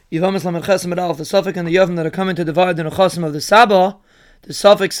Yevamis Lamed Chesem Adalef, the suffix and the Yavam that are coming to divide the Nechasim of the Saba, the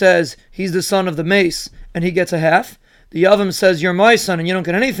suffix says he's the son of the mace and he gets a half. The Yavam says you're my son and you don't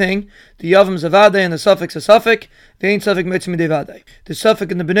get anything. The Yavam's a Vadei and the suffix a suffix. The ain't suffix mitzvah midei Vadei. The suffix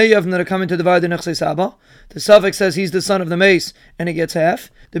and the Bnei Yavam that are coming to divide the Nechsei Saba, the suffix says he's the son of the mace and he gets half.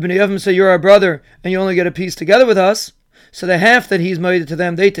 The Bnei Yavam say you're our brother and you only get a piece together with us. So the half that he's made to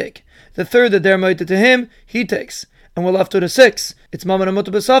them, they take. The third that they're made to him, he takes. And we're left with a 6. It's Mammon and Mutter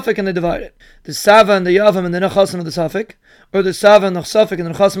b'Safik, and they divide it. The Sava and the Yavam and the Nechasim of the Safik, or the Sava and the Safik and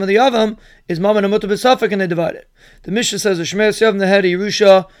the Nechasim of the Yavam, is Mammon and Mutter b'Safik, and they divide it. The Mishnah says, the Shmeres Yavam the head of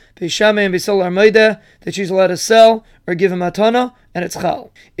Yerusha, Beishameh and Beisol Armeida, that she's allowed to sell or give a matana, and it's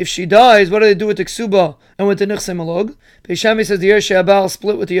Chal. If she dies, what do they do with the Ksuba and with the Nichse Malog? Beishameh says the Yershei Abal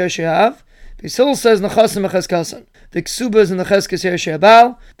split with the Yershei Av. Beisol says Nechasim Echeskasan. The Ksuba is in the Cheskes Yershei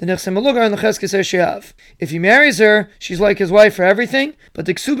Abal, the Nechse Malug are in the Cheskes Yershei Av. If he marries her, she's like his wife for everything, but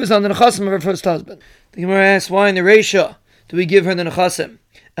the Ksuba is on the Nechasim of her first husband. The Gemara asks, why in the Reisha do we give her the Nechasim?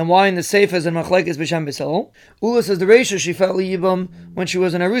 And why in the Seifas and Machlekes B'Sham B'Sol? Ula says the Reisha she fell Yibam when she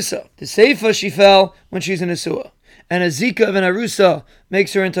was an Arusa. The Seifa she fell when she's in Asua. And a Zika of an Arusa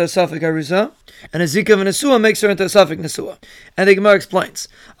makes her into a Safik Arusa, and a Zika of an Asua makes her into a Safik Nesua. And the Gemara explains,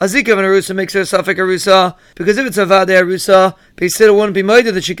 a Zika of an Arusa makes her a Safik Arusa, because if it's a Vadei Arusa, Beis Hillel wouldn't be made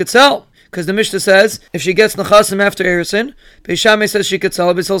that she could sell. Because the Mishnah says, if she gets Nechasim after Erison, Beis Shammai says she could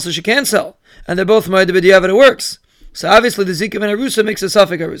sell, Beis Hillel says she can't sell. And they're both made b'diavad it works. So obviously the Zika of an Arusa makes a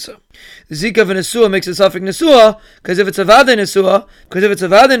Safik Arusa. The Zika of an Nesua makes a Safik Nesua, because if it's a Vadei Nesua,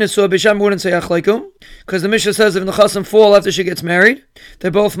 Beis Shammai wouldn't say Achleikum, because the Mishnah says if the Nechasim fall after she gets married,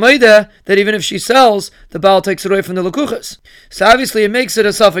 they're both Maida, that even if she sells, the Baal takes it away from the Lekuchas. So obviously it makes it a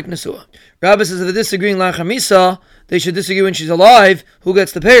Safik Nesua. Rabbi says if they're disagreeing Lachamisa, they should disagree when she's alive, who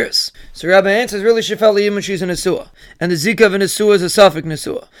gets the Paris. So Rabbi answers, really she fell even when she's a Nesua. And the Zika of a Nesua is a Safik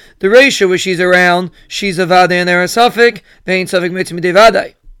Nesua. The Reisha where she's around, she's a Vadei and they're a Safik, they ain't Safik Mitzvah Midei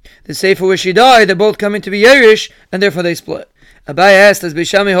Vadei. The Sefer where she died, they're both coming to be Yerush, and therefore they split. Abai asked, does Beis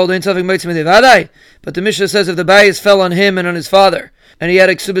Shammai hold in Safik Mitzvah Midei Vadei? But the Mishnah says if the bias fell on him and on his father, and he had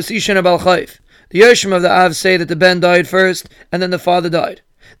a Ksubas Isha and a Bal Chayv, the Yershim of the Av say that the Ben died first, and then the father died.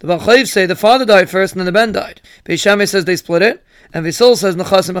 The Bal Chayv say the father died first and then the Ben died. Beis Shammai says they split it, and Visol says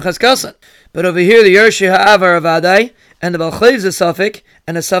Nechasim Echeskasan. But over here the Yershei Ha'av are a Vadei, and the Bal Chayv is a Safik,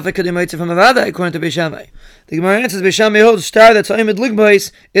 and a Safik could be made from a Vadei according to Beis Shammai. The Gemara answers Beis Shammai holds star that's Oimid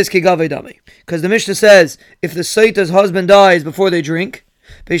Ligbais is Kigavei Dami. Because the Mishnah says if the Saita's husband dies before they drink,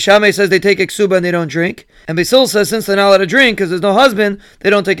 Beis Shammai says they take Iksuba and they don't drink, and Beisil says since they're not allowed to drink because there's no husband,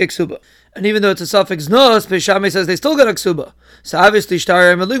 they don't take Iksuba. And even though it's a suffix nos, Beis Shammai says they still get a ksuba. So obviously,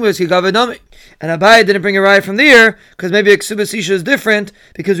 shtar emelugmas kigavadami. And Abai didn't bring a raya from there because maybe a ksuba sisha is different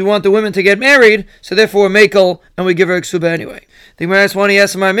because we want the women to get married, so therefore we're makel and we give her a ksuba anyway. The Gemara asks one he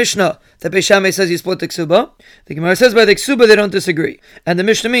asks in our Mishnah that Beis Shammai says you split the ksuba. The Gemara says by the ksuba they don't disagree, and the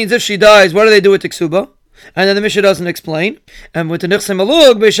Mishnah means if she dies, what do they do with the ksuba? And then the Mishnah doesn't explain. And with the Nichse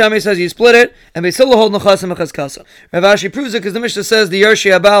Malug, Beis Shammai says you split it, and Beis Hillel hold Nechasim Echeskasan. Rav Ashi proves it because the Mishnah says the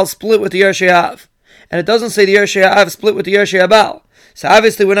Yershei Abal split with the Yershei Av. And it doesn't say the Yershei Av split with the Yershei Abal. So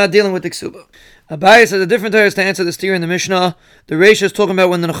obviously we're not dealing with the Ksuba. Abai says a different Torah to answer this theory in the Mishnah. The Reisha is talking about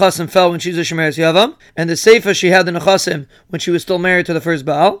when the Nechasim fell when she's a Shemeres Yavam, and the Seifa she had the Nechasim when she was still married to the first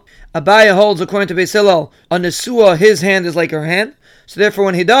Baal. Abai holds, according to Beis Hillel, on Nesua his hand is like her hand. So therefore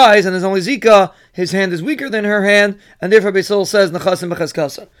when he dies and there's only Zika, his hand is weaker than her hand, and therefore Beis Hillel says Nechasim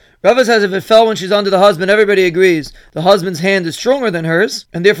Echeskasan. Rava says if it fell when she's under the husband, everybody agrees the husband's hand is stronger than hers,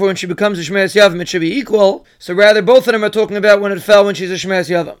 and therefore when she becomes a Shemeres Yavam, it should be equal. So rather, both of them are talking about when it fell when she's a Shemeres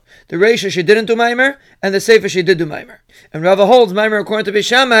Yavam. The Reisha, she didn't do Maimer, and the Seifa, she did do Maimer. And Rava holds Maimer, according to Beis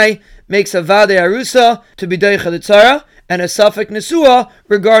Shammai, makes a Vadei Arusa to be Deicha L'Tzara, and a Safik Nesua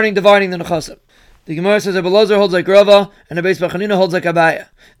regarding dividing the Nechasim. The Gemara says Abelazar holds like Rava, and the Beis Bachanina holds like Abaya.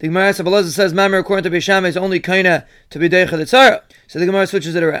 The Gemara says Abelazar says Maimer, according to Beis Shammai, is only kaina to be Deicha L'Tzara. So the Gemara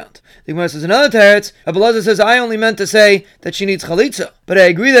switches it around. The Gemara says another teretz, Abelazar says I only meant to say that she needs chalitza, but I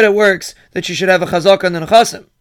agree that it works that she should have a chazaka on the nechasim.